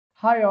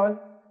Hi all,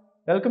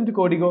 welcome to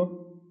Codigo,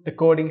 the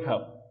coding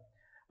hub.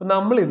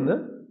 നമ്മൾ ഇന്ന്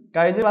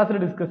കഴിഞ്ഞ ക്ലാസ്സിൽ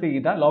ഡിസ്കസ്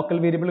ചെയ്ത ലോക്കൽ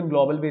വേരിയബിളും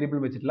ഗ്ലോബൽ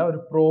വേരിയബിളും വെച്ചിട്ടുള്ള ഒരു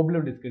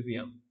പ്രോബ്ലം ഡിസ്കസ്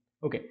ചെയ്യാം.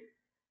 Okay,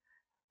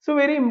 so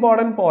very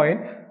important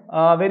point,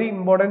 very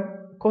important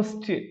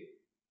question.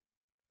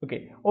 Okay,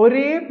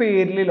 ഒരേ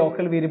പേരിൽ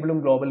ലോക്കൽ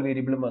വേരിയബിളും ഗ്ലോബൽ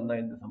വേരിയബിളും വന്നാൽ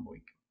എന്ത്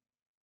സംഭവിക്കും?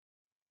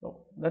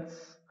 ദാറ്റ്സ്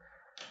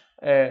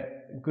എ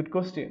ഗുഡ്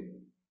ക്വസ്റ്റ്യൻ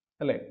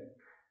അല്ലേ?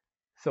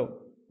 സോ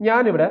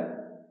ഞാനിവിടെ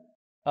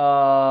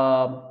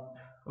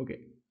okay,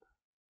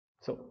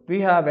 so we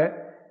have a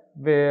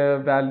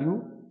value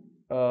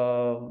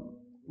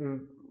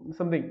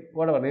something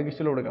whatever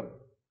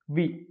v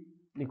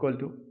equal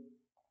to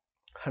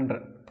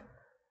 100.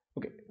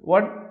 Okay,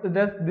 what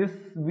does this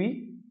v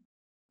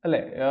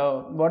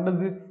what does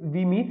this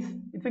v means?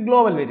 It's a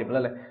global variable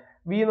alle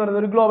v എന്ന്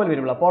പറയുന്നത് ഒരു global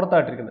variable ആ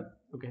പുറത്തായിട്ടിരിക്കുന്നത്.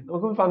 Okay,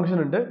 നമുക്ക് ഒരു function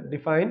ഉണ്ട്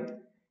define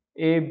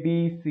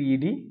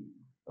abcd.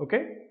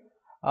 Okay,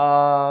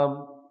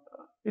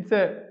 it's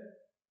a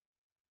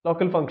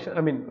local function,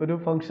 I mean ഒരു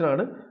function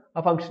ആണ്.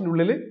 ആ ഫംഗ്ഷൻ്റെ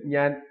ഉള്ളിൽ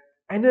ഞാൻ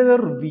another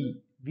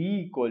v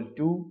equal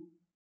to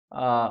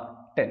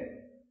 10.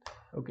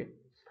 Okay,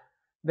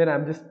 then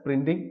I'm just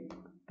printing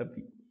the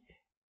v.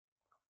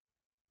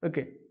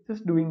 Okay,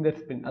 just doing that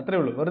print അത്രേ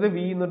ഉള്ളൂ. വെറുതെ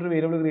v എന്നൊരു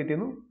വേരിയബിൾ ക്രിയേറ്റ്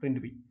ചെയ്യുന്നു, print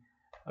v.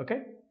 Okay,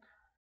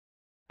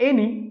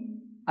 ഇനി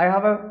I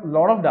have a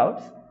lot of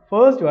doubts.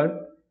 First one,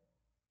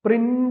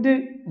 print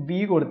v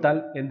കൊടുത്താൽ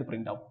എന്ത്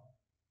print ആവും?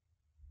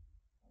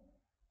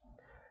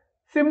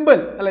 Simple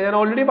അല്ല, ഞാൻ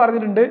ഓൾറെഡി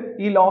പറഞ്ഞിട്ടുണ്ട്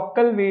ഈ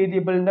ലോക്കൽ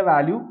വേരിയബിളിന്റെ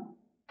വാല്യൂ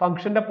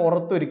ഫംഗ്ഷന്റെ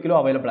പുറത്ത് ഒരിക്കലും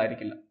അവൈലബിൾ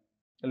ആയിരിക്കില്ല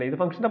അല്ലെ. ഇത്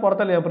ഫംഗ്ഷന്റെ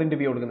പുറത്തല്ല ഞാൻ പ്രിന്റ്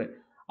വി കൊടുക്കുന്നത്.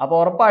 അപ്പോൾ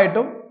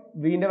ഉറപ്പായിട്ടും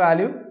വിന്റെ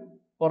വാല്യൂ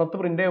പുറത്ത്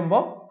പ്രിന്റ്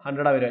ചെയ്യുമ്പോൾ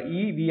 100 വരിക. ഈ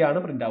വി ആണ്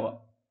പ്രിന്റ് ആവുക.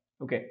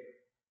 Okay,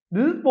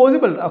 this is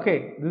possible. Okay,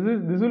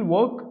 this will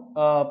work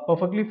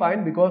perfectly fine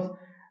because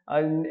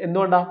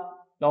എന്തുകൊണ്ടാ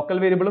ലോക്കൽ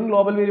വേരിയബിളും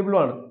ഗ്ലോബൽ വേരിയബിളും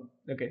ആണ്.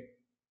 ഓക്കെ,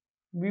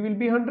 വി വിൽ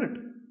ബി 100,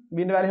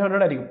 വിന്റെ വാല്യൂ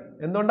 100 ആയിരിക്കും.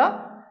 എന്തുകൊണ്ടാ?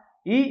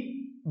 ഈ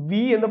വി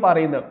എന്ന്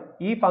പറയുന്ന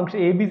ഈ function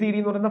A B C D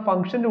എന്ന് പറയുന്ന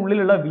ഫംഗ്ഷന്റെ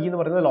ഉള്ളിലുള്ള വി എന്ന്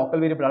പറയുന്നത് ലോക്കൽ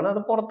വേരിയബിൾ ആണ്. അത്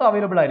പുറത്ത്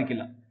അവൈലബിൾ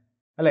ആയിരിക്കില്ല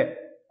അല്ലെ.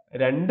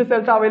 രണ്ട്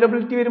സ്ഥലത്ത്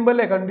അവൈലബിലിറ്റി വരുമ്പോൾ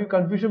അല്ലേ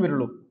കൺഫ്യൂഷൻ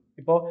വരുള്ളൂ.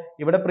 ഇപ്പോൾ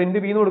ഇവിടെ പ്രിന്റ്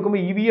വി എന്ന്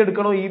കൊടുക്കുമ്പോൾ ഈ വി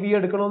എടുക്കണോ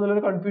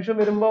എന്നുള്ളൊരു കൺഫ്യൂഷൻ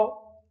വരുമ്പോൾ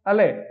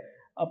അല്ലെ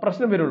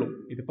പ്രശ്നം വരുള്ളൂ.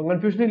 ഇതിപ്പം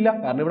കൺഫ്യൂഷൻ ഇല്ല,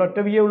 കാരണം ഇവിടെ ഒറ്റ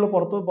വിയേ ഉള്ളൂ.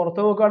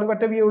 പുറത്ത് നോക്കുകയാണെങ്കിൽ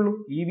ഒറ്റ വിയേ ഉള്ളൂ.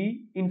 ഈ വി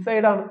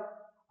ഇൻസൈഡ് ആണ്,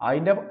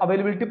 അതിന്റെ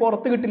അവൈലബിലിറ്റി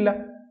പുറത്ത് കിട്ടില്ല.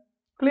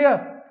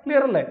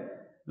 ക്ലിയർ അല്ലേ?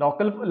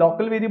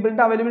 ലോക്കൽ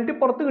വേരിയബിളിന്റെ അവൈലബിലിറ്റി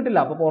പുറത്ത് കിട്ടില്ല.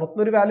 അപ്പൊ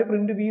പുറത്തുനിന്നൊരു വാല്യൂ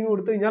പ്രിന്റ് വി എന്ന്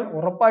കൊടുത്തു കഴിഞ്ഞാൽ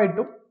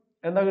ഉറപ്പായിട്ടും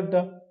എന്താ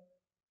കിട്ടുക?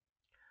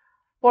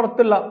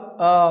 പുറത്തുള്ള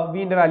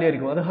വിന്റെ വാല്യൂ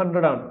ആയിരിക്കും, അത്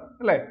 100 ആണ്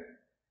അല്ലെ.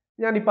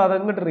 ഞാനിപ്പോ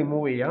അതങ്ങോട്ട്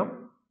റിമൂവ് ചെയ്യാം.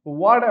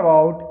 What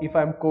about if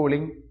I M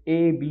calling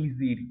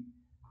abcd?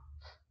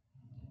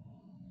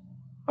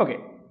 Okay,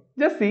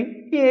 just see,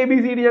 ഈ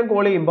abcd ഞാൻ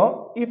കോൾ ചെയ്യുമ്പോൾ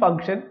ഈ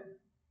ഫംഗ്ഷൻ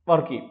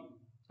വർക്ക് ചെയ്യും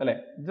അല്ലെ.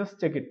 ജസ്റ്റ്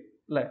ചെക്ക് ഇറ്റ്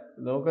അല്ലെ.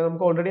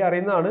 നമുക്ക് ഓൾറെഡി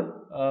അറിയുന്നതാണ്.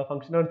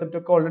 ഫംഗ്ഷൻ കൺസെപ്റ്റ്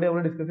ഒക്കെ ഓൾറെഡി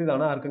നമ്മൾ ഡിസ്കസ്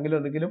ചെയ്തതാണ്. ആർക്കെങ്കിലും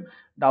എന്തെങ്കിലും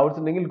ഡൗട്ട്സ്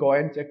ഉണ്ടെങ്കിൽ go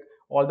and check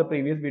all the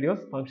previous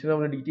videos. Function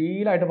നമ്മൾ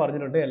ഡീറ്റെയിൽ ആയിട്ട്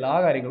പറഞ്ഞിട്ടുണ്ട്, എല്ലാ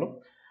കാര്യങ്ങളും.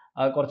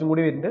 കുറച്ചും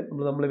കൂടി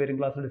വരുന്നുണ്ട്, നമ്മൾ വരും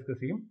ക്ലാസ്സിൽ ഡിസ്കസ്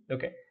ചെയ്യും.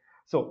 ഓക്കെ,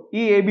 സോ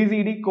ഈ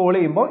abcd കോൾ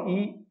ചെയ്യുമ്പോൾ ഈ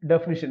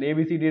ഡെഫിനിഷൻ,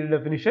 abcd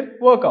ഡെഫിനിഷൻ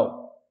വർക്ക് ആവും.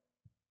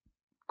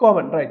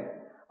 Common right?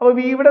 അപ്പൊ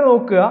വി ഇവിടെ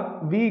നോക്കുക,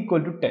 v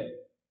ഈക്വൽ ടു 10.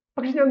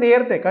 പക്ഷെ ഞാൻ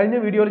നേരത്തെ കഴിഞ്ഞ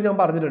വീഡിയോയിൽ ഞാൻ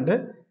പറഞ്ഞിട്ടുണ്ട്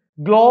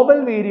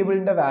ഗ്ലോബൽ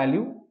വേരിയബിളിന്റെ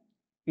വാല്യൂ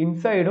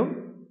ഇൻസൈഡും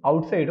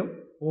ഔട്ട്സൈഡും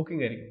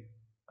വർക്കിംഗ് ആയിരിക്കും.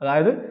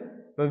 അതായത്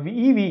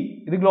ഈ v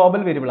ഇത്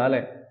ഗ്ലോബൽ വേരിയബിൾ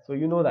അല്ലേ. So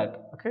you know that.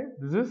 Okay,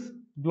 this is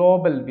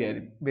global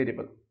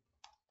variable,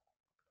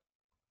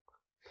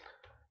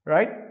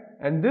 right?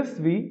 And this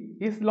v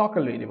is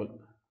local variable.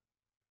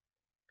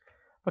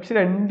 പക്ഷെ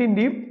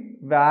രണ്ടിന്റെയും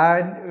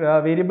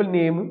വേരിയബിൾ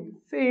നെയിം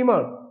സെയിം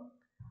ആണ്.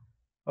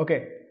 Okay,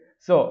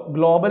 so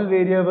global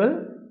variable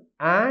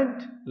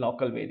and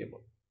local variable.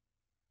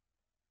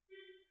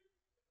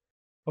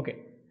 Okay,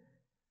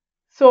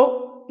 so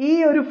ഈ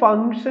ഒരു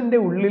ഫംഗ്ഷന്റെ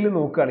ഉള്ളിൽ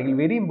നോക്കുകയാണെങ്കിൽ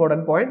very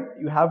important point,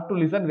 you have to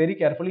listen very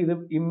carefully. ഇത്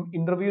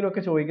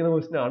ഇന്റർവ്യൂവിനൊക്കെ ചോദിക്കുന്ന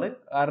ക്വസ്റ്റ്യൻ ആണ്,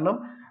 കാരണം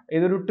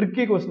ഇതൊരു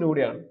ട്രിക്കി ക്വസ്റ്റ്യൻ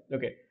കൂടിയാണ്.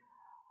 ഓക്കെ,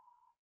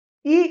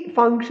 ഈ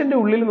ഫംഗ്ഷന്റെ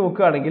ഉള്ളിൽ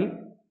നോക്കുകയാണെങ്കിൽ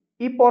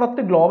ഈ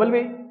പുറത്ത് ഗ്ലോബൽ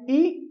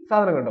ഈ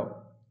സാധനം കണ്ടോ,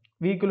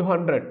 v equal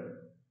 100,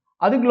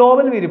 അത്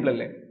ഗ്ലോബൽ വേരിയബിൾ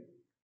അല്ലേ.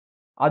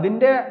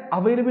 അതിന്റെ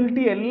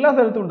അവൈലബിലിറ്റി എല്ലാ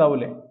സ്ഥലത്തും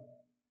ഉണ്ടാവൂലേ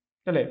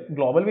അല്ലെ.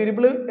 ഗ്ലോബൽ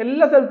വേരിയബിൾ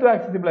എല്ലാ സ്ഥലത്തും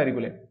ആക്സസിബിൾ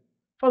ആയിരിക്കും അല്ലേ.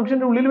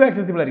 ഫംഗ്ഷന്റെ ഉള്ളിലും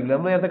ആക്സസിബിൾ ആയിരിക്കില്ല.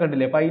 നമ്മൾ നേരത്തെ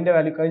കണ്ടില്ലേ പൈന്റെ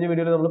വാല്യൂ, കഴിഞ്ഞ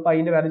വീഡിയോയിൽ നമ്മൾ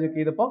പൈന്റെ വാല്യൂ ചെക്ക്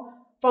ചെയ്തപ്പോൾ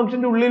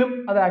ഫംഗ്ഷന്റെ ഉള്ളിലും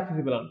അത്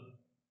ആക്സസിബിൾ ആണ്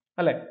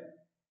അല്ലെ.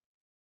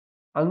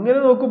 അങ്ങനെ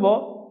നോക്കുമ്പോൾ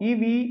ഈ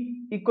v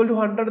equal to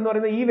 100 എന്ന്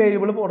പറയുന്ന ഈ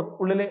വേരിയബിൾ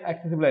ഉള്ളിൽ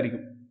ആക്സസിബിൾ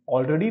ആയിരിക്കും.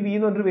 ഓൾറെഡി v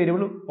എന്ന് പറഞ്ഞൊരു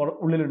വേരിയബിൾ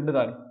ഉള്ളിലുണ്ട്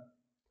താനും.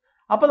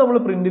 അപ്പൊ നമ്മൾ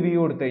പ്രിന്റ് v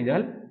കൊടുത്തു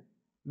കഴിഞ്ഞാൽ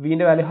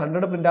വിന്റെ വാല്യൂ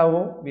 100 പ്രിന്റ്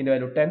ആവുമോ, വിന്റെ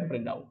വാല്യൂ 10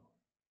 പ്രിന്റ് ആവും?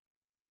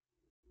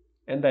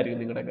 എന്തായിരിക്കും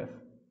നിങ്ങളുടെ guess?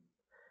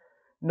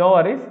 No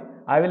worries,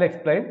 I will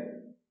explain.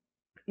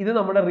 ഇത്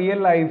നമ്മുടെ റിയൽ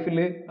ലൈഫിൽ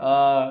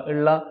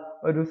ഉള്ള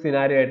ഒരു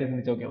സിനാരിയോ ആയിട്ട്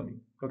ചിന്തിച്ച് നോക്കിയാൽ മതി.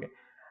 ഓക്കെ,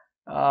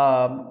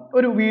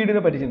 ഒരു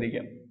വീടിനെ പറ്റി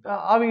ചിന്തിക്കാം.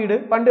 ആ വീട്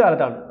പണ്ട്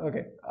കാലത്താണ്.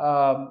 ഓക്കെ,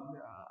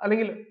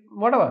 അല്ലെങ്കിൽ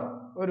വടവർ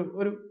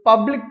ഒരു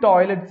പബ്ലിക്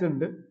ടോയ്ലറ്റ്സ്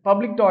ഉണ്ട്.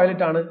 പബ്ലിക്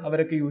ടോയ്ലറ്റ് ആണ്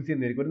അവരൊക്കെ യൂസ്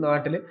ചെയ്യുന്നതായിരിക്കും. ഒരു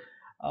നാട്ടിൽ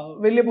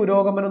വലിയ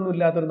പുരോഗമനമൊന്നും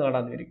ഇല്ലാത്തൊരു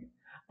നാടാണെന്നായിരിക്കും.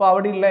 അപ്പോൾ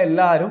അവിടെയുള്ള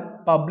എല്ലാവരും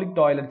പബ്ലിക്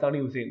ടോയ്ലറ്റ്സ് ആണ്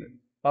യൂസ് ചെയ്യുന്നത്.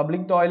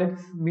 Public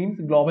toilets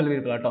means global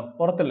variable ആട്ടോ,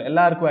 പുറത്തുള്ള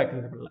എല്ലാവർക്കും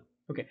ആക്സസിബിൾ അല്ല.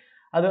 ഓക്കെ,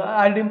 അത്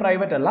ആരുടെയും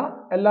പ്രൈവറ്റ് അല്ല,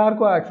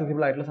 എല്ലാവർക്കും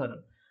ആക്സസിബിൾ ആയിട്ടുള്ള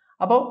സാധനമാണ്.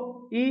 അപ്പോൾ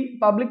ഈ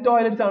പബ്ലിക്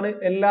ടോയ്ലറ്റ്സ് ആണ്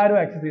എല്ലാവരും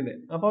ആക്സസ് ചെയ്യുന്നത്,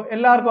 അപ്പോൾ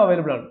എല്ലാവർക്കും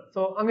അവൈലബിൾ ആണ്.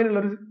 സോ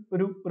അങ്ങനെയുള്ള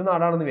ഒരു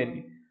നാടാണെന്ന്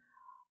വിചാരിക്കും.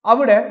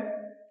 അവിടെ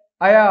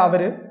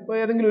അവര്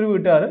ഏതെങ്കിലും ഒരു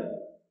വീട്ടുകാർ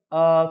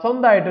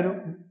സ്വന്തമായിട്ടൊരു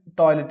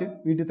ടോയ്ലറ്റ്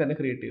വീട്ടിൽ തന്നെ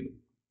ക്രിയേറ്റ് ചെയ്തു.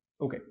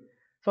 ഓക്കെ,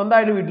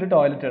 സ്വന്തമായിട്ട് വീട്ടിൽ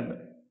ടോയ്ലറ്റ് ഉണ്ട്,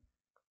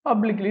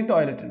 പബ്ലിക്കലിയും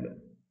ടോയ്ലറ്റ് ഉണ്ട്.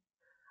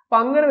 അപ്പൊ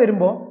അങ്ങനെ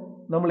വരുമ്പോൾ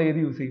നമ്മൾ ഏത്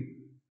യൂസ് ചെയ്യും?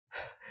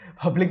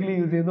 പബ്ലിക്കലി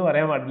യൂസ് ചെയ്യുമെന്ന്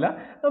പറയാൻ പാടില്ല.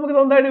 നമുക്ക്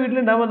സ്വന്തമായിട്ട്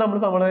വീട്ടിലുണ്ടാകുമ്പോൾ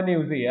നമ്മൾ തന്നെ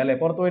യൂസ് ചെയ്യുക അല്ലെ,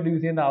 പുറത്ത് പോയിട്ട്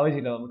യൂസ് ചെയ്യേണ്ട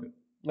ആവശ്യമില്ല നമുക്ക്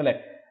അല്ലെ.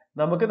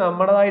 നമുക്ക്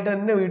നമ്മുടേതായിട്ട്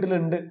തന്നെ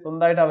വീട്ടിലുണ്ട്,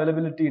 സ്വന്തമായിട്ട്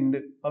അവൈലബിലിറ്റി ഉണ്ട്,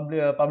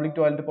 പബ്ലിക്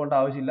ടോയ്ലറ്റ് പോകേണ്ട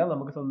ആവശ്യമില്ല,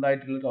 നമുക്ക്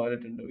സ്വന്തമായിട്ടുള്ള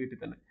ടോയ്ലറ്റ് ഉണ്ട് വീട്ടിൽ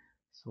തന്നെ.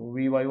 സോ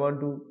വൈ വാണ്ട്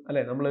ടു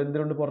അല്ലെ, നമ്മൾ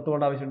എന്തുകൊണ്ട് പുറത്ത്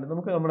പോകേണ്ട ആവശ്യമുണ്ട്?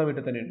 നമുക്ക് നമ്മുടെ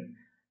വീട്ടിൽ തന്നെ ഉണ്ട്.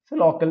 സോ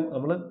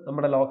നമ്മൾ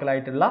നമ്മുടെ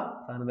ലോക്കലായിട്ടുള്ള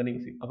സാധനം തന്നെ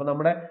യൂസ് ചെയ്യും. അപ്പൊ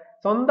നമ്മുടെ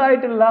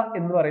സ്വന്തമായിട്ടുള്ള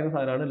എന്ന് പറയുന്ന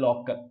സാധനമാണ്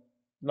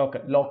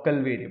ലോക്കൽ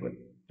വേരിയബിൾ.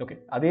 ഓക്കെ,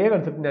 അതേ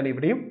കൺസെപ്റ്റ് ഞാൻ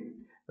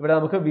ഇവിടെ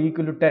നമുക്ക് v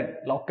equal to 10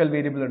 local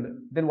variable ഉണ്ട്.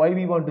 then why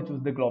we want to choose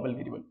the global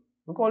variable?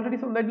 നമുക്ക് ഓൾറെഡി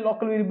സ്വന്തമായിട്ട്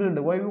ലോക്കൽ വേരിയബിൾ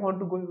ഉണ്ട്. why we want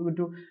to go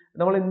to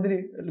നമ്മൾ എന്തിന്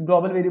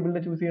ഗ്ലോബൽ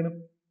വേരിയബിളിനെ ചൂസ് ചെയ്യണം?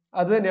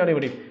 അത് തന്നെയാണ്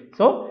ഇവിടെയും.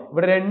 സോ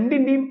ഇവിടെ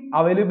രണ്ടിന്റെയും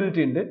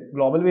അവൈലബിലിറ്റി ഉണ്ട്.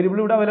 ഗ്ലോബൽ വേരിയബിൾ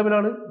ഇവിടെ അവൈലബിൾ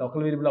ആണ്,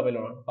 ലോക്കൽ വേരിയബിൾ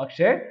അവൈലബിൾ ആണ്.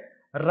 പക്ഷേ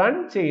റൺ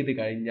ചെയ്ത്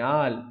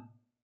കഴിഞ്ഞാൽ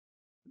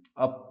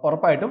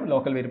ഉറപ്പായിട്ടും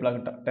ലോക്കൽ വേരിയബിൾ ആ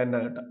കിട്ടുക, 10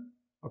 ആ കിട്ടുക.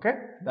 Okay,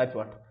 that's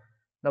what.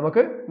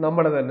 നമുക്ക്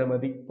നമ്മുടെ തന്നെ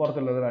മതി,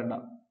 പുറത്തുള്ളത് വേണ്ട.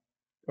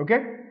 Okay,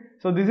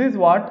 so this is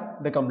what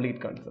the complete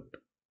concept.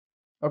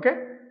 Okay,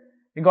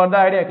 you got the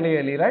idea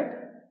clearly, right?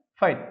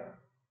 Fine.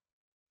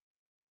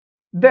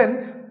 Then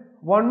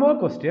one more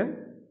question.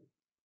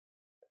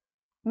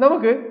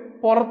 നമുക്ക്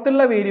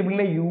പുറത്തുള്ള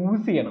വേരിയബിളിനെ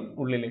യൂസ് ചെയ്യണം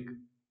ഉള്ളിലേക്ക്,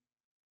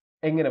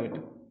 എങ്ങനെ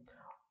പറ്റും?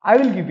 I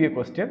will give you a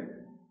question.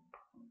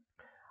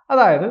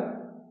 അതായത്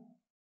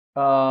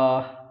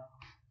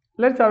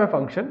let's have a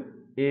function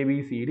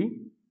abcd,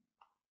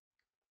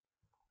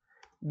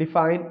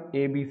 define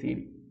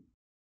abcd.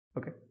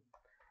 Okay,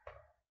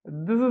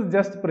 this is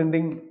just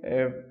printing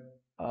a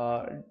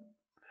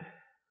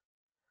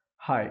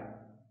hi.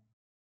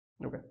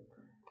 Okay,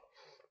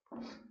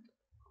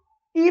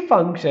 ഈ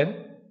function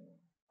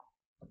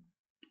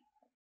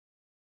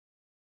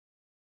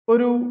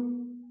ഒരു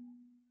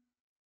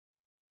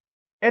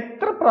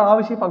എത്ര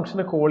പ്രാവശ്യം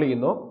ഫംഗ്ഷനെ കോൾ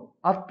ചെയ്യുന്നോ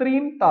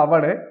അത്രയും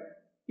തവണ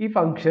ഈ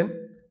ഫംഗ്ഷൻ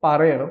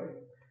പറയണം.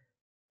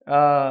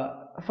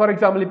 ഫോർ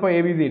എക്സാമ്പിൾ ഇപ്പോൾ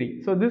abcd,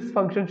 so this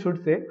function should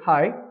say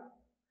hi,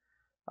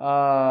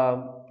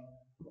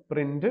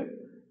 print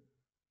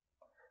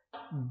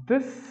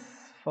this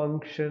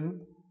function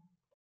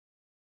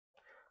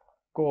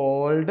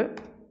called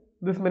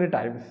this many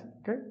times.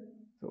 Okay,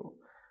 so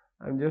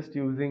I'm just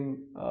using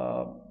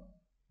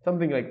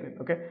something like that.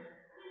 Okay,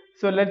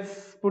 so let's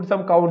put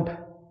some count.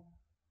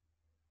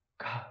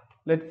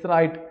 Let's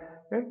write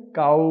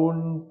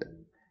count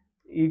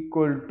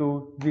equal to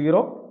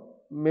 0.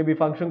 Maybe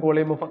function call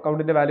ചെയ്യുമ്പോൾ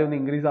കൗണ്ടിന്റെ value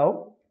ഒന്ന് increase ആവും.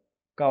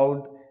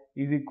 count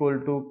is equal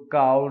to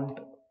count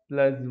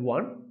plus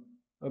 1.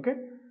 Okay,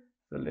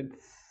 so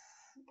let's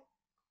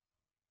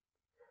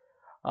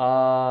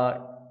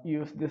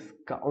use this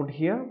count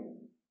here.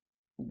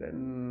 Then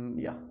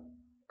yeah,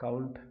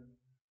 count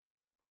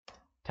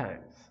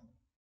times.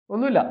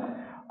 ഒന്നുമില്ല,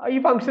 ഈ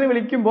ഫംഗ്ഷനെ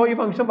വിളിക്കുമ്പോൾ ഈ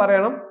function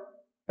പറയണം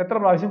എത്ര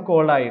പ്രാവശ്യം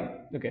കോൾ ആയി.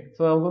 ഓക്കെ,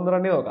 സോ നമുക്കൊന്ന്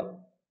റൺ ചെയ്ത് നോക്കാം.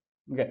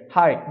 Okay,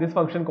 hi, this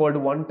function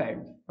called 1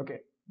 times. Okay,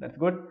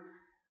 that's good.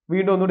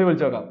 വീണ്ടും ഒന്നുകൂടി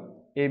വിളിച്ചു നോക്കാം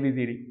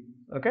abcd.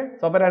 ഓക്കെ,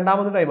 സോ അപ്പോൾ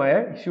രണ്ടാമത്തെ ടൈം ആയ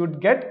should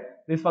get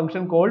this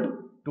function called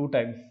 2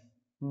 times.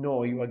 No,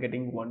 you are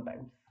getting 1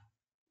 times.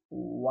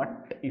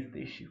 What is the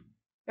issue?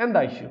 എന്താ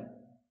ഇഷ്യൂ?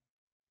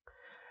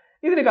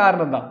 ഇതിന്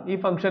കാരണം എന്താ? ഈ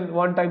ഫംഗ്ഷൻ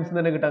 1 times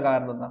തന്നെ കിട്ടാൻ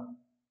കാരണം എന്താ?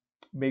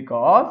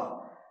 ബിക്കോസ്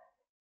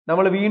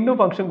നമ്മൾ വീണ്ടും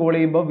ഫംഗ്ഷൻ കോൾ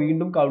ചെയ്യുമ്പോൾ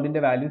വീണ്ടും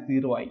കൗണ്ടിന്റെ വാല്യൂ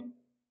 0 ആയി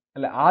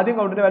അല്ല. ആദ്യം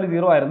കൗണ്ടിന്റെ വാല്യൂ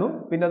 0 ആയിരുന്നു,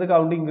 പിന്നെ അത്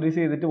കൗണ്ട് ഇൻക്രീസ്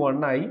ചെയ്തിട്ട്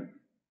 1 ആയി,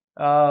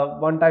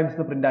 1 times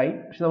പ്രിന്റ് ആയി.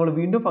 പക്ഷെ നമ്മൾ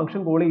വീണ്ടും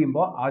ഫംഗ്ഷൻ കോൾ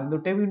ചെയ്യുമ്പോൾ ആദ്യം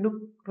തൊട്ടേ വീണ്ടും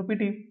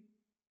റിപ്പീറ്റ് ചെയ്യും.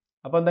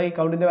 അപ്പൊ എന്തായി?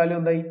 കൗണ്ടിന്റെ വാല്യൂ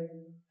എന്തായി?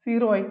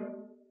 0 ആയി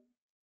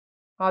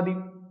ആദ്യം,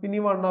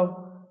 പിന്നെയും 1 ആവും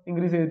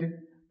ഇൻക്രീസ് ചെയ്തിട്ട്,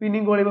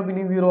 പിന്നെയും കോൾ ചെയ്യുമ്പോൾ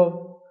പിന്നെയും 0 ആവും.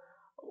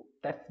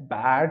 That's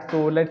bad. So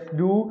let's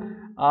do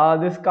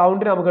this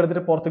count നമുക്ക്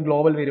എടുത്തിട്ട് പുറത്ത്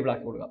ഗ്ലോബൽ വേരിയബിൾ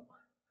ആക്കി കൊടുക്കാം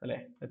അല്ലേ.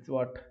 That's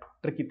what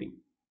tricky thing.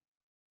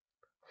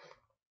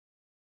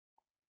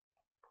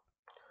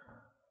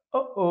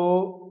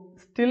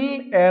 Still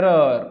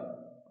error.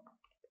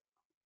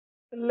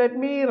 Let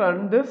me run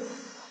this.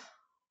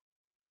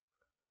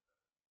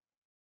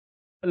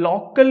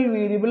 Local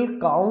variable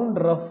count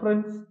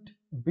referenced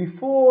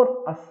before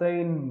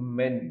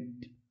assignment.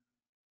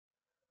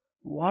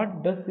 What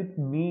does it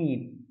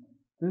mean?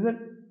 This is a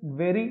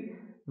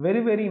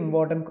very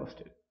important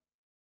question.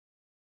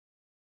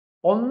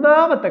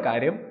 ഒന്നാമത്തെ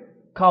കാര്യം,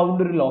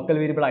 count ഒരു local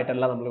variable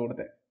ആയിട്ടല്ല നമ്മൾ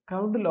കൊടുത്തത്.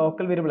 Count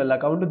local variable അല്ല,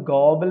 count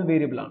global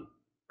variable ആണ്.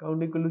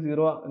 Count equal to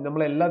 0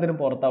 നമ്മൾ എല്ലാത്തിനും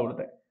പുറത്താണ്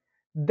കൊടുത്തത്.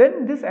 Then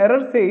this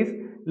error says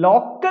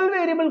local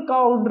variable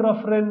count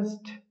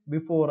referenced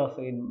before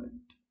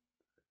assignment.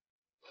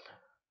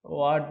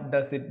 What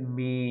does it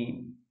mean?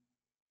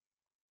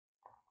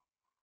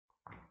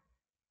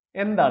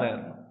 എന്താണ്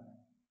error?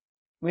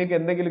 നിങ്ങൾക്ക്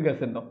എന്തെങ്കിലും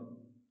ഗസ് ഉണ്ടോ?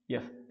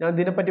 യെസ്, ഞാൻ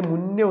ഇതിനെപ്പറ്റി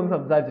മുന്നേ ഒന്ന്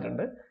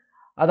സംസാരിച്ചിട്ടുണ്ട്.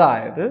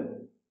 അതായത്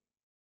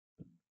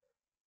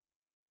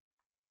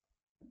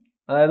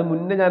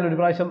മുന്നേ ഞാൻ ഒരു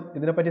പ്രാവശ്യം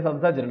ഇതിനെപ്പറ്റി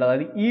സംസാരിച്ചിട്ടുണ്ട്.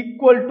 അതായത്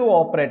equal to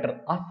operator,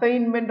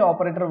 assignment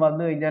operator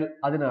വന്നു കഴിഞ്ഞാൽ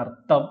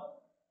അതിനർത്ഥം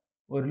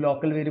ഒരു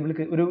ലോക്കൽ വേരിയബിൾ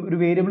ഒരു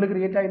വേരിയബിൾ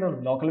ക്രിയേറ്റ് ആയെന്നാണ്.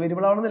 ലോക്കൽ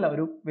വേരിയബിൾ ആണെന്നില്ല,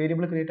 ഒരു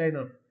വേരിയബിൾ ക്രിയേറ്റ്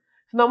ആയെന്നാണ്.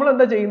 നമ്മൾ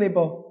എന്താ ചെയ്യുന്നത്?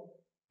 ഇപ്പോൾ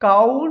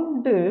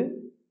count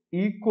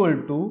equal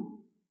to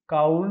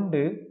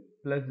count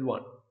plus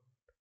 1.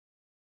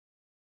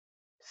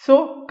 So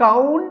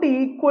count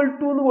equal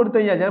to എന്ന് കൊടുത്തു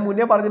കഴിഞ്ഞാൽ, ഞാൻ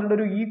മുന്നേ പറഞ്ഞിട്ടുണ്ട്,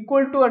 ഒരു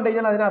ഈക്വൽ ടു കണ്ടു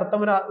കഴിഞ്ഞാൽ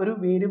അതിനർത്ഥം ഒരു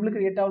വേരിയബിൾ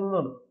ക്രിയേറ്റ്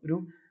ആവുന്നതാണ്.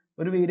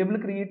 ഒരു വേരിയബിൾ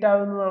ക്രിയേറ്റ്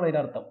ആവുന്നതാണ്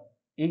അതിനർത്ഥം.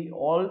 ഈ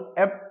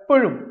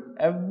എപ്പോഴും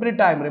every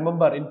time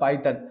remember in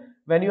Python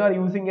when you are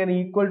using an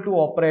equal to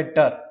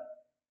operator,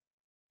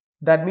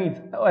 that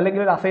means,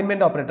 അല്ലെങ്കിൽ ഒരു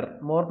assignment operator,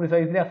 more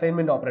precisely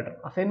assignment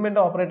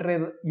operator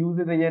use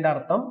ചെയ്ത് കഴിഞ്ഞാൽ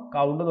അർത്ഥം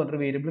കൗണ്ട് എന്ന്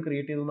പറഞ്ഞൊരു വേരിയബിൾ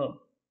ക്രിയേറ്റ് ചെയ്യുന്നതാണ്.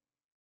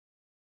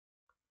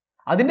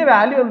 അതിന്റെ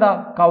വാല്യൂ എന്താ?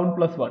 Count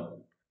plus 1.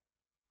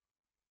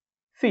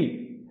 സി,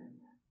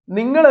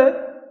 നിങ്ങൾ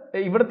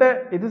ഇവിടുത്തെ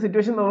ഇത്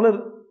സിറ്റുവേഷൻ നമ്മൾ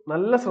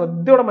നല്ല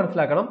ശ്രദ്ധയോടെ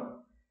മനസ്സിലാക്കണം.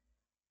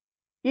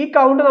 ഈ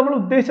കൗണ്ട് നമ്മൾ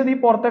ഉദ്ദേശിച്ചത് ഈ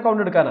പുറത്തെ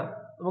കൗണ്ട് എടുക്കാനാണ്.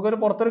 നമുക്കൊരു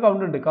പുറത്തൊരു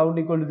കൗണ്ട് ഉണ്ട്, കൗണ്ട്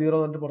ഈക്വൽ ടു 0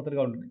 എന്നിട്ട് പുറത്തൊരു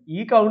കൗണ്ട് ഉണ്ട്. ഈ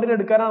കൗണ്ടിന്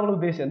എടുക്കാനാണ് നമ്മൾ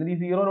ഉദ്ദേശിച്ചത്. എന്നിട്ട് ഈ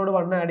 0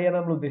 1 ആഡ്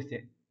ചെയ്യാനാണ് നമ്മൾ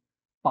ഉദ്ദേശിച്ചത്.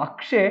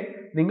 പക്ഷേ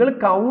നിങ്ങൾ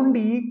കൗണ്ട്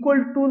ഈക്വൽ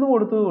ടു എന്ന്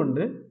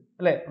കൊടുത്തതുകൊണ്ട്,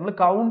 അല്ലെ, നമ്മൾ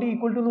കൗണ്ട്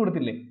ഈക്വൽ ടു എന്ന്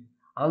കൊടുത്തില്ലേ,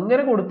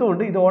 അങ്ങനെ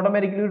കൊടുത്തുകൊണ്ട് ഇത്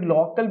ഓട്ടോമാറ്റിക്കലി ഒരു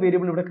ലോക്കൽ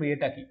വേരിയബിൾ ഇവിടെ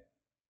ക്രിയേറ്റ് ആക്കി.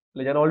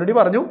 അല്ലെ, ഞാൻ ഓൾറെഡി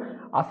പറഞ്ഞു,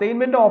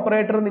 അസൈൻമെന്റ്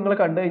ഓപ്പറേറ്റർ നിങ്ങൾ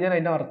കണ്ടു കഴിഞ്ഞാൽ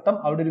അതിന്റെ അർത്ഥം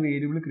അവിടെ ഒരു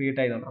വേരിയബിൾ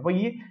ക്രിയേറ്റ് ആയതാണ്. അപ്പൊ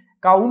ഈ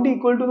കൗണ്ട്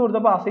ഈക്വൽ ടു എന്ന്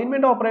കൊടുത്തപ്പോൾ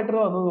അസൈൻമെന്റ് ഓപ്പറേറ്റർ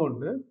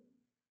വന്നതുകൊണ്ട്,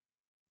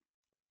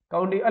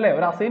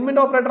 ഒരു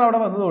അസൈൻമെന്റ് ഓപ്പറേറ്റർ അവിടെ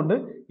വന്നതുകൊണ്ട്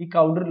ഈ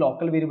കൗണ്ട് ഒരു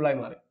ലോക്കൽ വേരിയബിൾ ആയി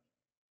മാറി.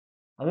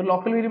 അതൊരു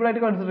ലോക്കൽ വേരിയബിൾ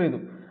ആയിട്ട് കൺസിഡർ ചെയ്തു.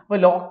 അപ്പൊ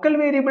ലോക്കൽ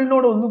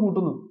വേരിയബിളിനോട് ഒന്ന്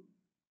കൂട്ടുന്നു,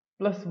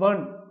 +1,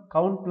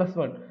 കൗണ്ട്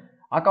 +1.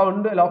 ആ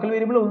കൗണ്ട് ലോക്കൽ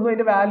വേരിയബിൾ ഒന്നും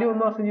അതിന്റെ വാല്യൂ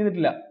ഒന്നും അസൈൻ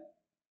ചെയ്തിട്ടില്ല.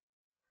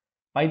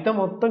 പൈത്തൺ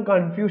മൊത്തം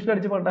കൺഫ്യൂഷൻ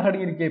അടിച്ച്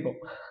പണ്ടാടിയിരിക്കുക. ഇപ്പൊ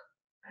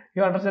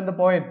യു അണ്ടർസ്റ്റാൻഡ് ദ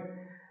പോയിന്റ്?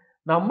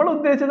 നമ്മൾ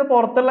ഉദ്ദേശിച്ചത്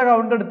പുറത്തുള്ള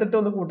കൗണ്ട് എടുത്തിട്ട്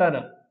ഒന്ന്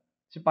കൂട്ടാനാണ്.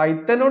 പക്ഷെ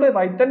പൈത്തന്റെ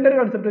ഒരു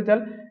കൺസെപ്റ്റ്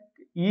വെച്ചാൽ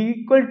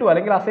ഈക്വൽ ടു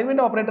അല്ലെങ്കിൽ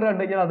അസൈൻമെന്റ് ഓപ്പറേറ്റർ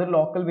കണ്ടു കഴിഞ്ഞാൽ അതൊരു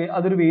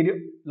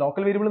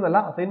ലോക്കൽ വേരിയബിൾ എന്നല്ല,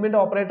 അസൈൻമെന്റ്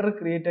ഓപ്പറേറ്റർ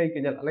ക്രിയേറ്റ് ആയി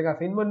കഴിഞ്ഞാൽ, അല്ലെങ്കിൽ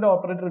അസൈൻമെന്റ്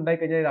ഓപ്പറേറ്റർ ഉണ്ടായി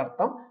കഴിഞ്ഞാൽ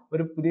അർത്ഥം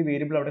ഒരു പുതിയ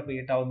വേരിയബിൾ അവിടെ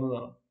ക്രിയേറ്റ്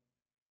ആവുന്നതാണ്.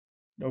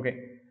 ഓക്കെ,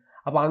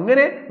 അപ്പൊ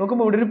അങ്ങനെ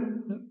നോക്കുമ്പോൾ ഇവിടെ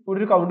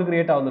ഒരു കൗണ്ട്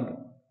ക്രിയേറ്റ് ആവുന്നുണ്ട്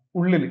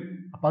ഉള്ളിൽ.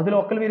 അപ്പൊ അത്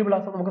ലോക്കൽ വേരിയബിൾ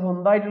ആണ്. നമുക്ക്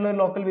സ്വന്തമായിട്ടുള്ള ഒരു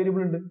ലോക്കൽ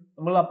വേരിയബിൾ ഉണ്ട്.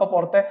 നമ്മൾ അപ്പൊ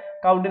പുറത്തെ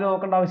കൗണ്ടിനെ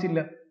നോക്കേണ്ട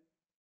ആവശ്യമില്ല.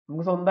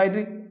 നമുക്ക്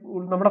സ്വന്തമായിട്ട്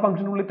നമ്മുടെ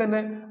ഫംഗ്ഷനുള്ളിൽ തന്നെ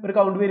ഒരു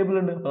കൗണ്ട് വേരിയബിൾ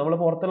ഉണ്ട്. അപ്പൊ നമ്മൾ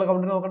പുറത്തുള്ള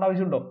കൗണ്ടിനെ നോക്കേണ്ട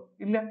ആവശ്യമുണ്ടോ?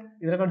 ഇല്ല,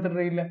 ഇതിനെ കൺസിഡർ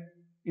ചെയ്യില്ല,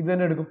 ഇത്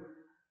തന്നെ എടുക്കും.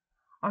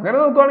 അങ്ങനെ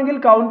നോക്കുകയാണെങ്കിൽ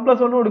കൗണ്ട്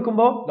 +1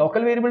 കൊടുക്കുമ്പോൾ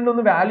ലോക്കൽ വേരിയബിളിന്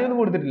ഒന്നും വാല്യൂ ഒന്നും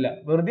കൊടുത്തിട്ടില്ല,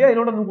 വെറുതെ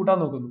അതിനോടൊന്നും കൂട്ടാൻ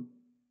നോക്കുന്നു.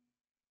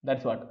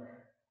 That's what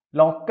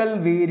local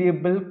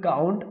variable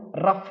count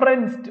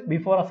referenced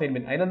before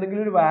assignment.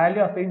 അതിനെന്തെങ്കിലും ഒരു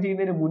വാല്യൂ അസൈൻ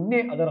ചെയ്യുന്നതിന്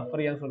മുന്നേ അത് റെഫർ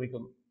ചെയ്യാൻ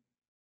ശ്രമിക്കുന്നു.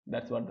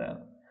 ദാറ്റ്സ് വാട്ട്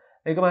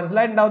നിങ്ങൾക്ക്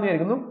മനസ്സിലായിട്ടുണ്ടാവും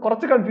വിചാരിക്കുന്നു.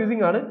 കുറച്ച്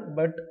കൺഫ്യൂസിംഗ് ആണ്,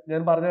 ബട്ട്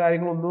ഞാൻ പറഞ്ഞ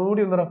കാര്യങ്ങൾ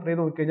ഒന്നുകൂടി ഒന്ന് റെഫർ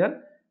ചെയ്ത് നോക്കിക്കഴിഞ്ഞാൽ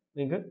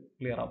നിങ്ങൾക്ക്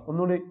ക്ലിയർ ആവും.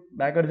 ഒന്നുകൂടി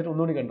ബാക്ക് അടിച്ചിട്ട്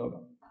ഒന്നുകൂടി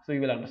കണ്ടുനോക്കാം. So you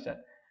will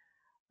understand.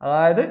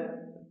 അതായത്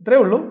ഇത്രേ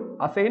ഉള്ളൂ.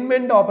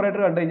 അസൈൻമെന്റ്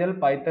ഓപ്പറേറ്റർ കണ്ടു കഴിഞ്ഞാൽ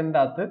പൈത്തണിന്റെ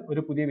അകത്ത്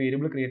ഒരു പുതിയ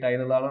വേരിയബിൾ ക്രിയേറ്റ് ആയി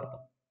എന്നുള്ളതാണ്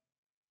അർത്ഥം.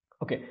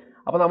 ഓക്കെ,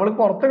 അപ്പൊ നമ്മൾ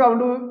പുറത്ത്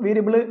കൗണ്ട്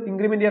വേരിയബിൾ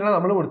ഇൻക്രിമെന്റ് ചെയ്യാനാണ്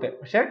നമ്മൾ കൊടുത്തത്.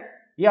 പക്ഷെ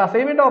ഈ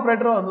അസൈൻമെന്റ്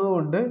ഓപ്പറേറ്റർ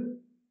വന്നതുകൊണ്ട്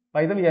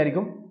പൈത്തൺ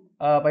വിചാരിക്കും,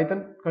 പൈത്തൺ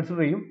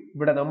കൺസിഡർ ചെയ്യും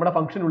ഇവിടെ നമ്മുടെ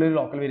ഫംഗ്ഷനുള്ളിൽ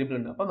ലോക്കൽ വേരിയബിൾ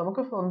ഉണ്ട്. അപ്പൊ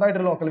നമുക്ക്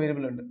സ്വന്തമായിട്ടൊരു ലോക്കൽ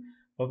വേരിയബിൾ ഉണ്ട്.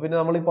 അപ്പൊ പിന്നെ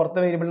നമ്മൾ ഈ പുറത്തെ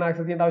വേരിയബിളിനെ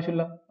ആക്സസ് ചെയ്യേണ്ട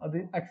ആവശ്യമില്ല, അത്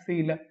ആക്സസ്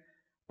ചെയ്യില്ല.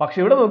 പക്ഷെ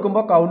ഇവിടെ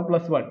നോക്കുമ്പോൾ കൗണ്ട്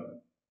 +1,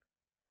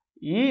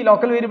 ഈ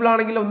ലോക്കൽ വേരിയബിൾ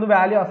ആണെങ്കിൽ ഒന്ന്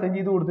വാല്യൂ അസൈൻ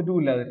ചെയ്ത്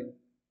കൊടുത്തിട്ടുമില്ല. അതിന്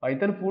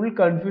പൈത്തൺ ഫുൾ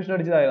കൺഫ്യൂഷൻ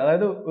അടിച്ചതായത്,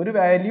 അതായത് ഒരു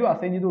വാല്യൂ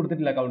അസൈൻ ചെയ്ത്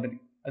കൊടുത്തിട്ടില്ല കൗണ്ടിന്.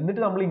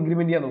 എന്നിട്ട് നമ്മൾ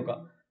ഇൻക്രിമെന്റ് ചെയ്യാൻ നോക്കുക,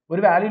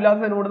 ഒരു വാല്യൂ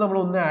ഇല്ലാത്തതിനോട് നമ്മൾ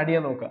ഒന്ന് ആഡ്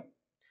ചെയ്യാൻ നോക്കുക.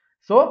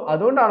 സോ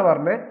അതുകൊണ്ടാണ്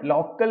പറഞ്ഞത്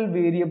ലോക്കൽ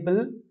വേരിയബിൾ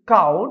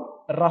കൗണ്ട്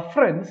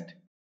റെഫറൻസ്ഡ്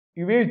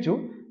ഉപയോഗിച്ചു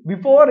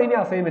ബിഫോർ ഇനി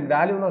അസൈൻമെന്റ്,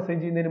 വാല്യൂ ഒന്ന് അസൈൻ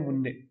ചെയ്യുന്നതിന്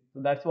മുന്നേ.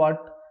 So that's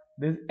what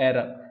this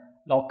error,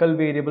 local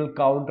variable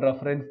count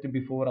referenced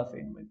before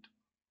assignment.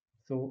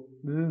 So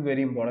this is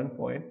very important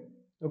point.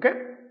 Okay,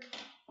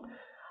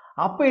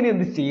 അപ്പൊ ഇനി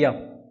എന്ത് ചെയ്യാം?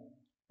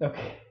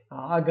 ഓക്കെ,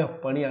 ആകെ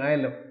പണി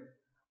ആയല്ലോ.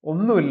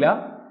 ഒന്നുമില്ല,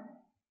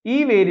 ഈ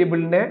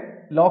വേരിയബിളിനെ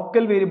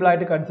ലോക്കൽ വേരിയബിൾ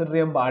ആയിട്ട് കൺസിഡർ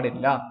ചെയ്യാൻ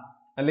പാടില്ല,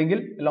 അല്ലെങ്കിൽ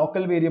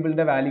ലോക്കൽ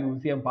വേരിയബിളിന്റെ വാല്യൂ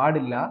യൂസ് ചെയ്യാൻ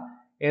പാടില്ല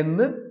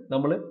എന്ന്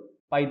നമ്മൾ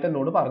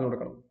പൈത്തണിനോട് പറഞ്ഞു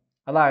കൊടുക്കണം.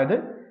 അതായത്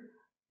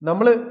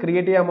നമ്മൾ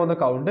ക്രിയേറ്റ് ചെയ്യാൻ പോകുന്ന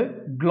കൗണ്ട്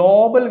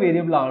ഗ്ലോബൽ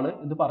വേരിയബിൾ ആണ്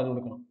എന്ന് പറഞ്ഞു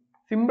കൊടുക്കണം.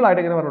 സിമ്പിൾ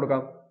ആയിട്ട് എങ്ങനെ പറഞ്ഞു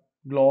കൊടുക്കാം?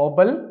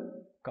 Global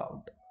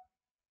count,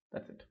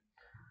 that's it.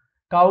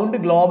 Count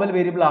global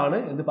variable ആണ്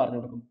എന്ന് പറഞ്ഞു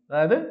കൊടുക്കും.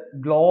 അതായത്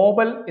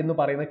ഗ്ലോബൽ എന്ന്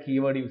പറയുന്ന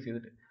കീവേഡ് യൂസ്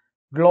ചെയ്തിട്ട്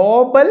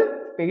ഗ്ലോബൽ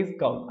സ്പേസ്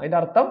കൗണ്ട്. അതിന്റെ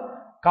അർത്ഥം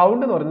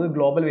കൗണ്ട് എന്ന് പറയുന്നത്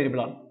ഗ്ലോബൽ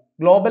വേരിയബിൾ ആണ്.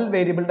 ഗ്ലോബൽ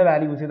വേരിയബിളിന്റെ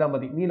വാല്യൂ യൂസ് ചെയ്താൽ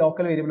മതി, നീ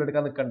ലോക്കൽ വേരിയബിൾ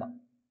എടുക്കാൻ നിൽക്കണ്ട.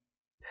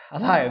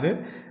 അതായത്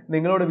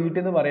നിങ്ങളോട് വീട്ടിൽ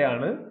നിന്ന്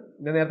പറയാണ്,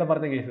 ഞാൻ നേരത്തെ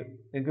പറഞ്ഞ കേസ്,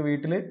 നിങ്ങൾക്ക്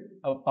വീട്ടിൽ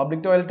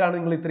പബ്ലിക് ടോയ്ലറ്റ് ആണ്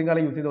നിങ്ങൾ ഇത്രയും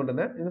കാലം യൂസ്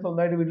ചെയ്തുകൊണ്ടിരുന്നത്, നിങ്ങൾക്ക്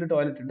സ്വന്തമായിട്ട് വീട്ടിൽ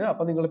ടോയ്ലറ്റ് ഉണ്ട്,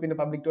 അപ്പൊ നിങ്ങൾ പിന്നെ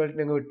പബ്ലിക്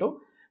ടോയ്ലറ്റിന് അങ്ങ് വിട്ടു.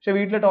 പക്ഷെ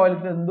വീട്ടിലെ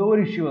ടോയ്ലറ്റിന് എന്തോ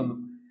ഒരു ഇഷ്യൂ വന്നു,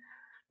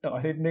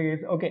 ടോയ്ലറ്റിന്റെ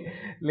case. Okay,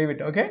 leave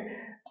it. Okay,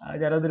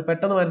 ഞാനതൊരു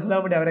പെട്ടെന്ന് മനസ്സിലാൻ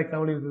വേണ്ടി അവരെ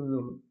എക്സാമ്പിൾ യൂസ്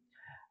ചെയ്യുന്നുള്ളൂ.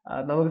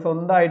 നമുക്ക്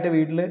സ്വന്തമായിട്ട്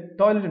വീട്ടിൽ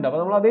ടോയ്ലറ്റ് ഉണ്ട്, അപ്പൊ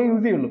നമ്മൾ അതേ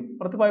യൂസ് ചെയ്യുള്ളൂ,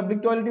 പുറത്ത്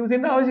പബ്ലിക് ടോയ്ലറ്റ് യൂസ്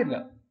ചെയ്യേണ്ട ആവശ്യമില്ല.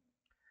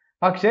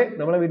 പക്ഷെ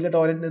നമ്മളെ വീട്ടിലെ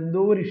ടോയ്ലറ്റിന്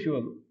എന്തോ ഒരു ഇഷ്യൂ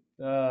വന്നു,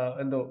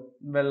 എന്തോ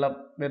വെള്ളം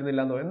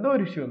വരുന്നില്ല എന്നോ എന്തോ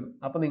ഒരു ഇഷ്യൂ വന്നു.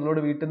 അപ്പൊ നിങ്ങളോട്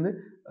വീട്ടിൽ നിന്ന്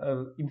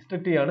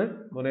ഇൻസ്ട്രക്ട് ചെയ്യാണ്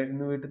മോനെ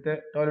ഇന്ന് വീട്ടിലത്തെ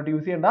ടോയ്ലറ്റ്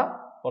യൂസ് ചെയ്യണ്ട,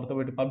 പുറത്ത്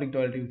പോയിട്ട് പബ്ലിക്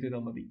ടോയ്ലറ്റ് യൂസ്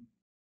ചെയ്താൽ മതി.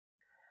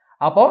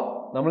 അപ്പോൾ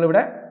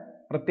നമ്മളിവിടെ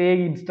പ്രത്യേക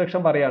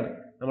ഇൻസ്ട്രക്ഷൻ പറയാണ്,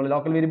 നമ്മൾ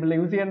ലോക്കൽ വേരിയബിളിനെ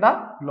യൂസ് ചെയ്യണ്ട,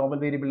 ഗ്ലോബൽ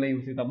വേരിയബിളിനെ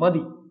യൂസ് ചെയ്താൽ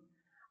മതി.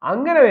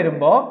 അങ്ങനെ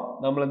വരുമ്പോൾ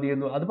നമ്മൾ എന്ത്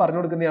ചെയ്യുന്നു, അത് പറഞ്ഞു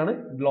കൊടുക്കുന്നതാണ്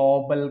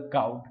global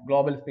count,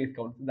 global space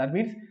count. That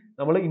means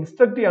നമ്മൾ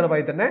ഇൻസ്ട്രക്ട് ചെയ്യാണ്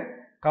പൈത്തനെ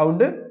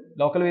കൗണ്ട്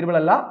ലോക്കൽ വേരിയബിൾ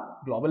അല്ല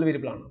ഗ്ലോബൽ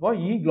വേരിയബിൾ ആണ്. അപ്പോൾ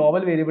ഈ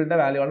ഗ്ലോബൽ വേരിയബിളിന്റെ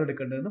വാല്യൂ ആണ്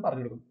എടുക്കേണ്ടതെന്ന്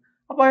പറഞ്ഞു കൊടുക്കും.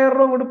 അപ്പോൾ ആ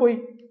എറർ അങ്ങോട്ട് പോയി.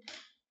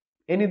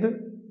 ഇനി ഇത്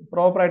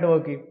പ്രോപ്പർ ആയിട്ട്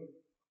വർക്ക് ചെയ്യും.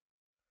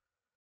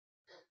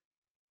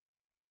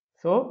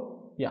 So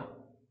yeah,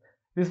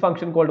 this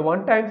function called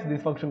 1 times,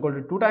 this function called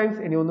 2 times,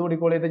 ഇനി ഒന്നുകൂടി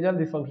കോൾ ചെയ്ത് കഴിഞ്ഞാൽ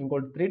this function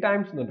called 3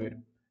 times എന്നിട്ട്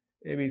വരും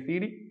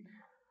ABCD.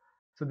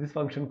 So this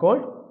function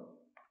called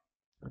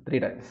 3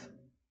 times.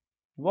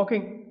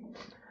 Working.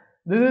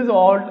 This is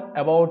all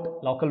about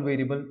local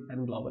variable and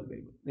global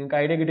variable. നിങ്ങൾക്ക്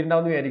idea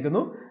കിട്ടിയിട്ടുണ്ടാവുമെന്ന്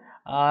വിചാരിക്കുന്നു.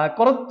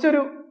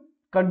 കുറച്ചൊരു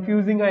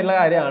confusing ആയിട്ടുള്ള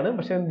കാര്യമാണ്,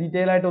 പക്ഷെ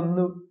ഡീറ്റെയിൽ ആയിട്ട്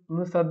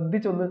ഒന്ന്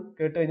ശ്രദ്ധിച്ചൊന്ന്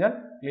കേട്ട് കഴിഞ്ഞാൽ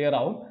ക്ലിയർ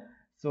ആവും.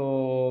 സോ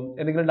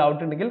എന്തെങ്കിലും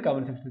ഡൗട്ട് ഉണ്ടെങ്കിൽ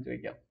കമന്റ് സെക്ഷനിൽ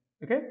ചോദിക്കാം.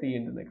 Okay, see you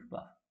in the next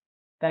class.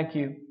 Thank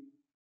you.